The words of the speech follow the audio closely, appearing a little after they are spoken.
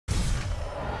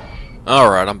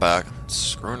Alright, I'm back.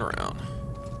 Screwing around.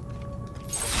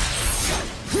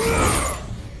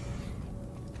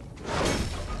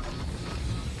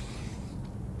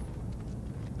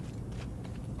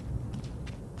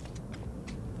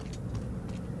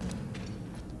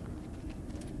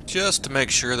 Just to make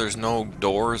sure there's no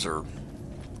doors or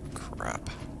crap.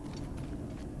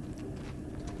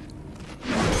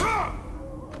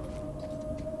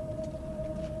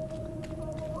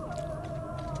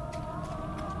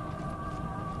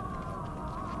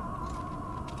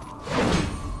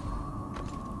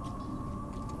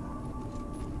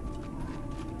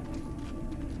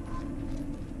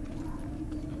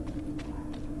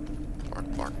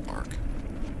 Bark, bark, bark.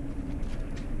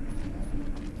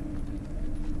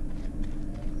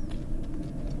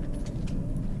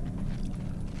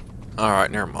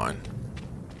 Alright, never mind.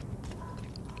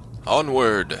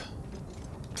 Onward!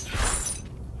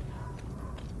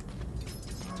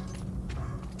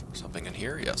 Something in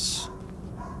here? Yes.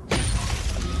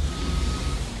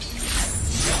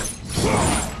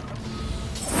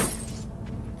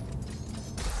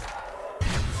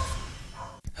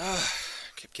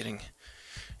 Keep getting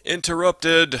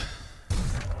interrupted.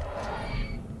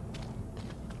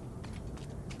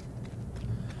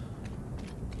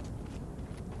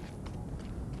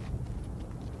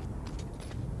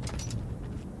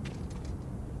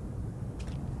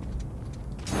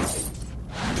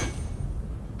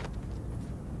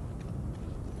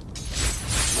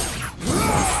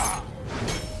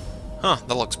 Huh,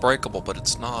 that looks breakable, but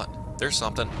it's not. There's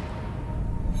something.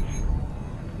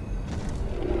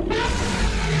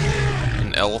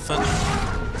 An elephant?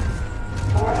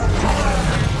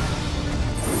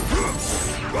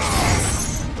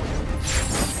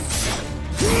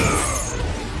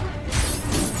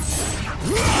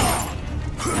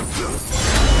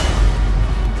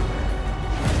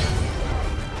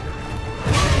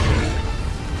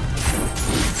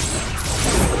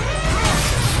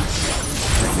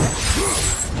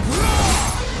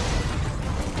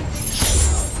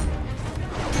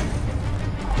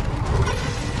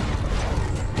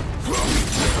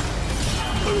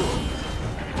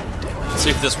 See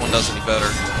if this one does any better.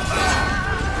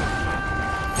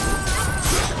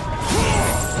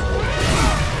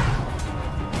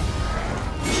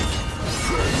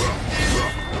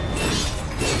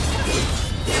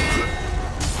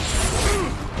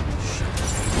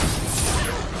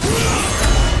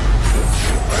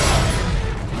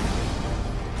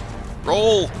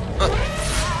 Roll!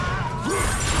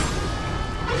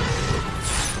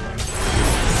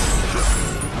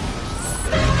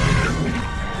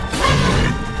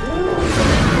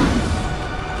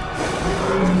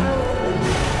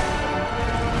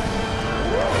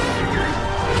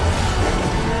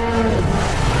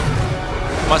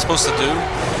 What am I supposed to do?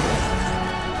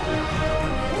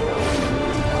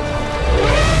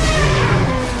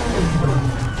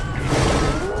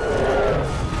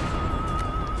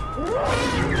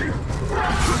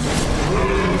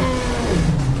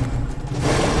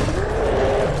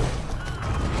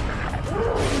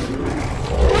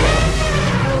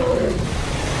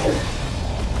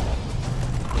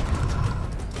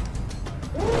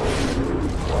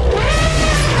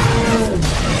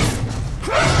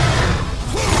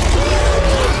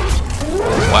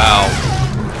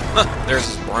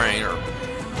 There's his brain, or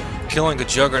killing a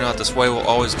juggernaut this way will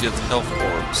always give health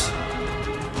orbs.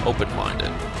 Open-minded.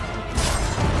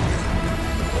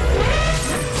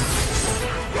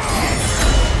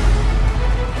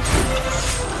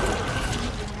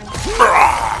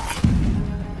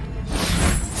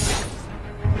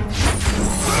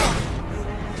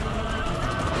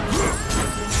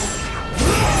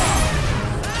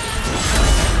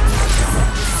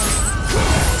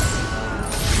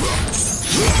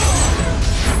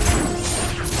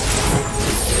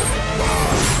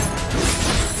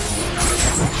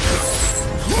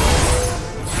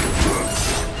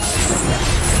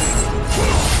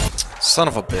 Son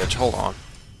of a bitch, hold on.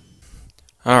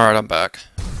 Alright, I'm back.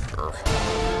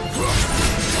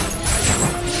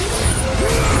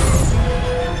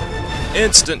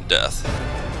 Instant death.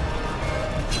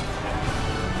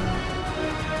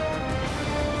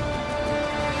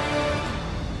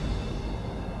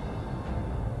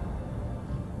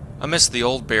 I miss the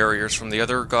old barriers from the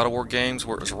other God of War games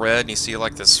where it was red and you see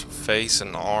like this face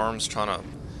and arms trying to,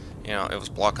 you know, it was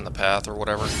blocking the path or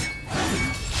whatever.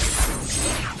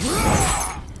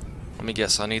 Let me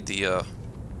guess, I need the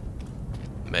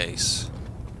mace.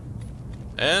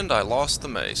 And I lost the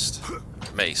mace.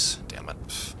 Mace, damn it.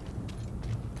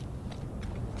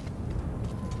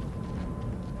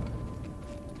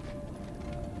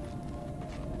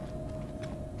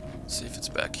 Let's see if it's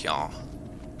back here.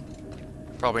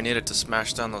 Probably needed to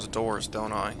smash down those doors,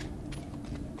 don't I?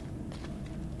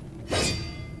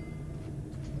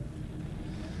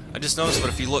 I just noticed that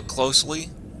if you look closely,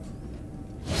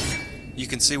 you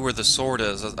can see where the sword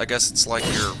is. I guess it's like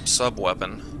your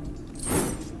sub-weapon.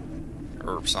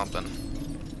 Or something.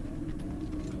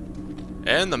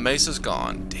 And the mace is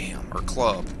gone. Damn. Or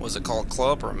club. Was it called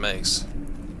club or a mace?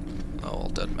 Oh, well,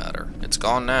 it doesn't matter. It's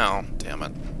gone now. Damn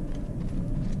it.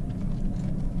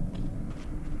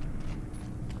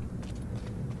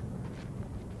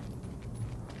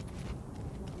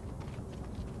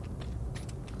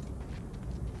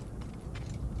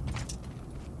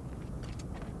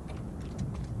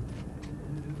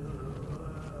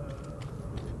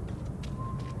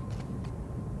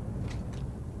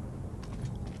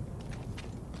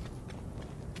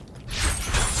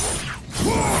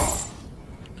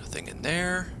 Nothing in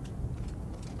there.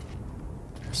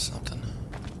 There's something.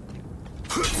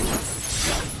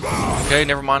 Okay,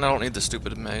 never mind. I don't need the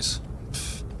stupid maze.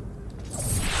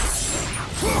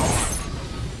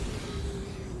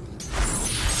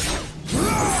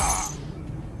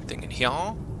 Thing in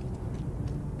here?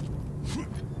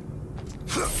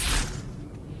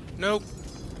 Nope.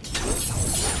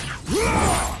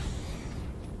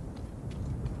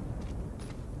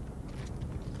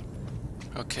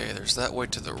 Okay, there's that way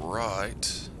to the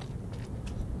right.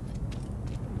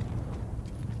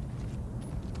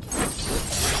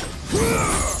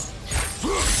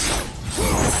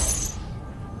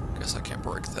 Guess I can't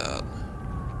break that.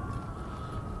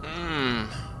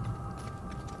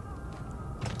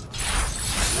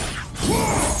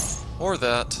 Or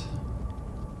that.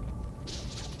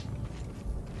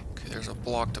 Okay, there's a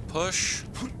block to push.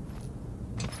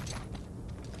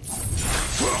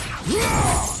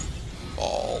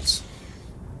 Balls.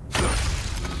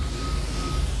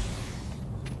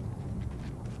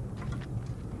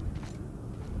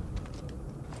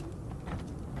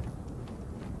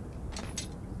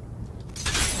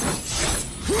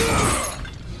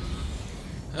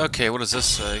 Okay, what does this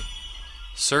say?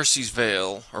 Circe's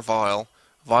Veil, or Vial.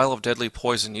 Vial of deadly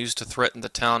poison used to threaten the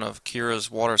town of Kira's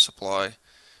water supply.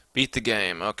 Beat the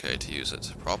game. Okay, to use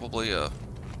it. Probably a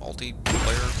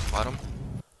multiplayer item.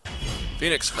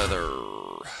 Phoenix Feather.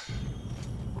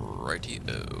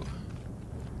 Righty-o.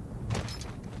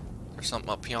 There's something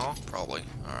up here? Probably.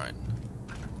 Alright.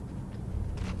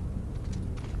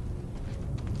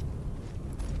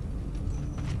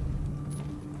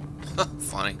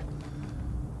 Funny.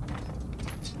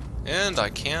 And I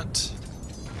can't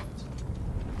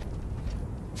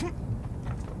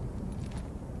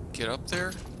get up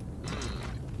there?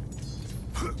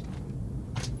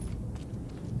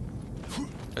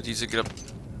 I'd use it to get up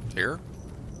here?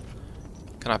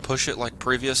 Can I push it like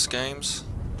previous games?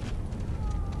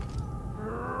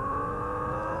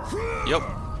 Yep.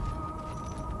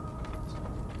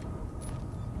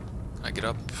 Can I get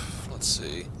up? Let's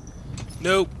see.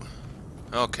 Nope.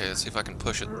 Okay, let's see if I can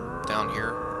push it down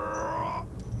here.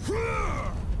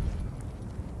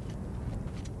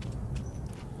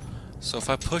 So if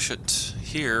I push it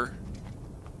here,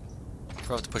 I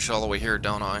have to push it all the way here,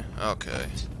 don't I? Okay.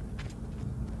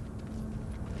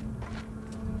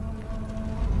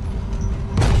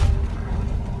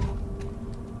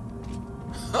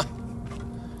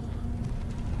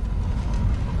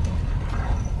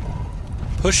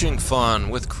 Pushing fun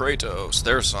with Kratos.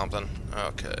 There's something.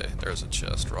 Okay, there's a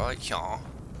chest right here.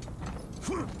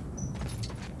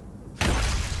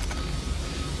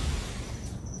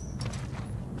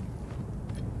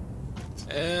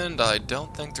 And I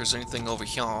don't think there's anything over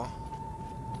here.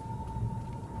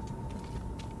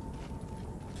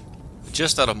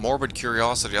 Just out of morbid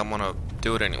curiosity, I'm gonna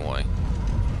do it anyway.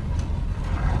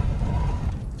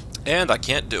 And I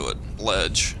can't do it.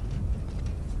 Ledge.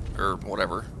 Or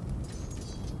whatever.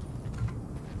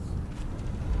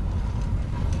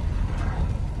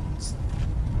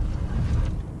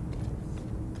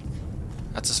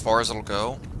 That's as far as it'll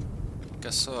go?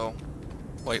 Guess so.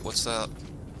 Wait, what's that?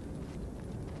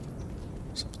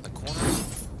 Something in the corner?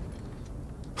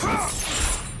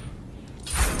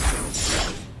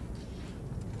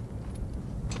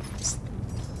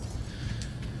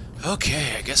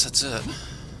 Okay, I guess that's it.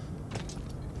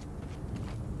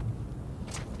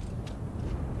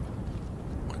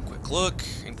 One quick look.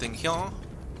 Anything here?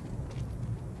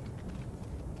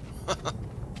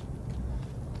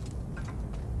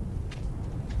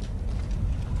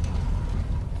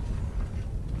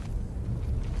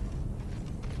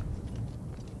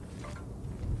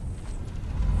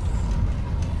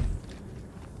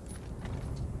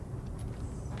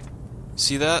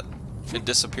 See that? It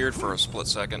disappeared for a split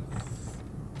second.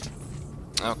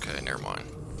 Okay, never mind.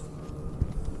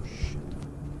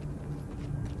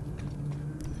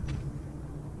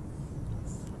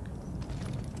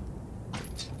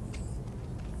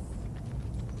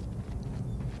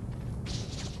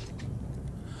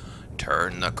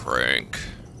 drink.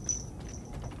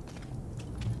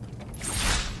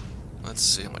 Let's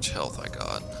see how much health I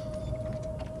got.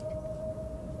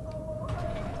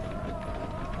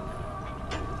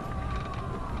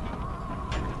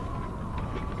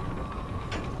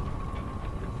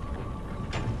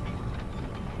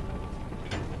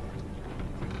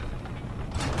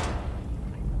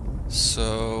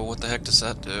 So, what the heck does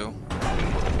that do?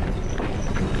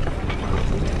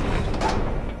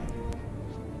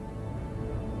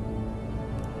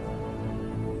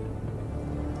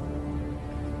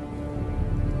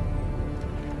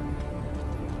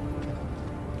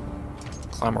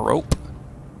 Climb a rope?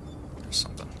 There's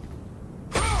something.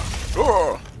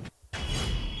 Oh!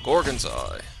 Gorgon's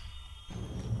Eye.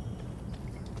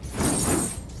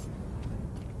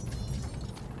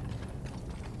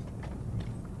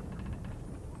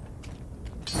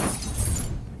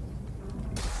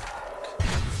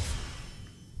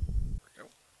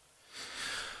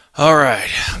 Alright,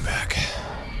 I'm back.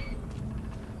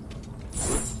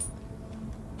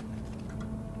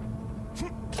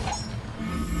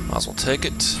 Might as well take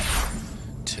it.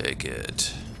 Take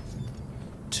it.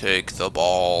 Take the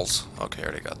balls. Okay, I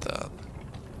already got that.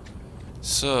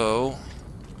 So,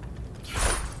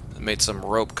 I made some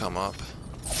rope come up.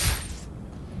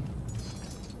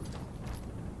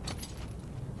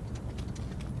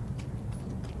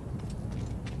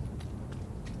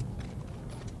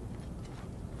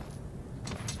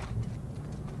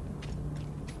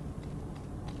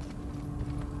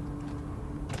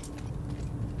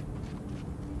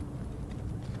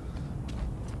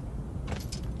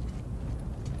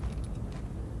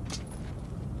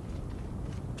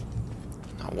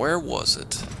 Where was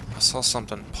it? I saw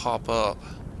something pop up.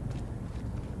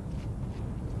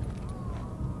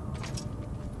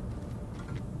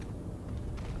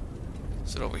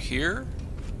 Is it over here?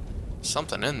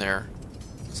 Something in there.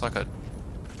 It's like a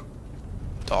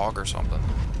dog or something.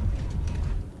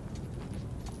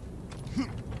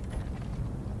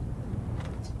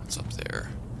 What's up there?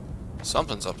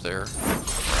 Something's up there.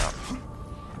 Crap.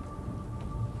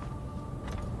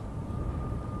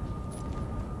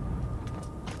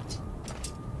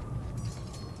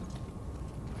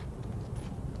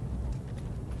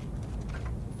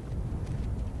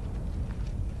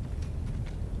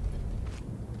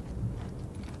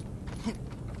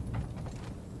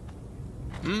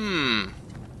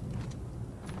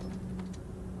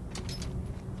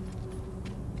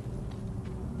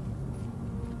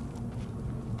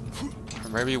 Or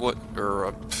maybe what?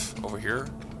 Or over here?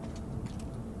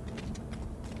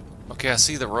 Okay, I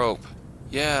see the rope.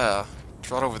 Yeah, it's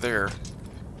right over there.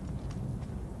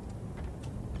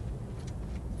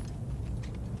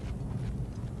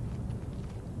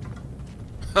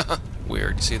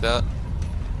 Weird. You see that?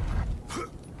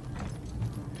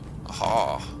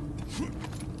 Aha.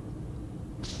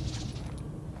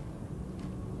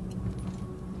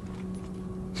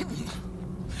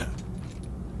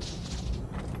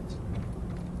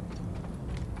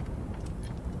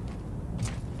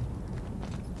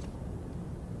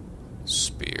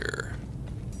 Spear.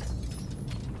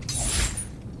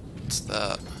 What's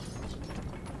that?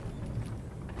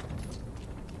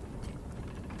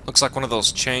 Looks like one of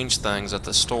those change things at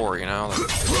the store, you know, that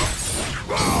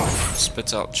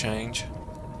spits out change.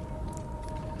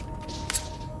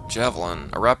 Javelin,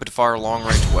 a rapid-fire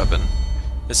long-range weapon.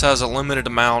 This has a limited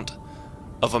amount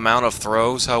of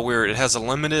throws. How weird! It has a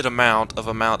limited amount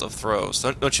of throws.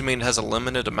 Don't you mean it has a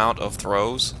limited amount of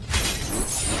throws?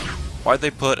 Why'd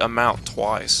they put amount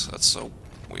twice? That's so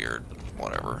weird.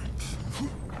 Whatever.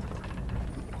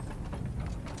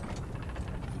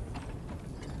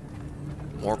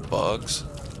 More bugs.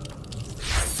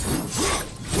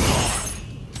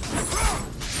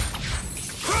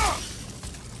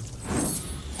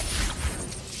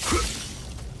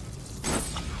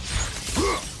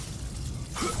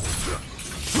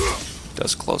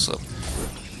 Does close up.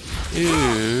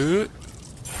 Ew.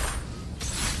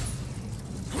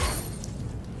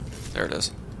 There it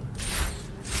is.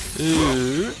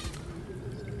 Ew.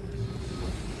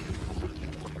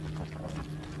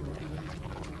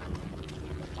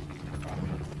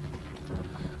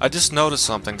 I just noticed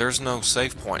something. There's no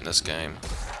save point in this game.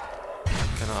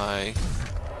 Can I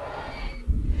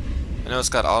know it's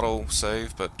got auto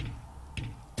save, but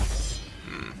there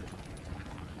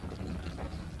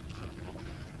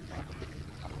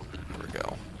we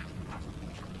go.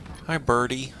 Hi,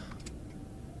 birdie.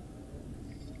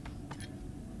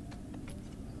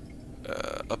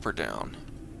 Up or down?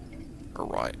 Or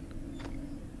right?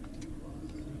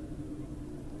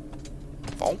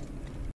 Fall?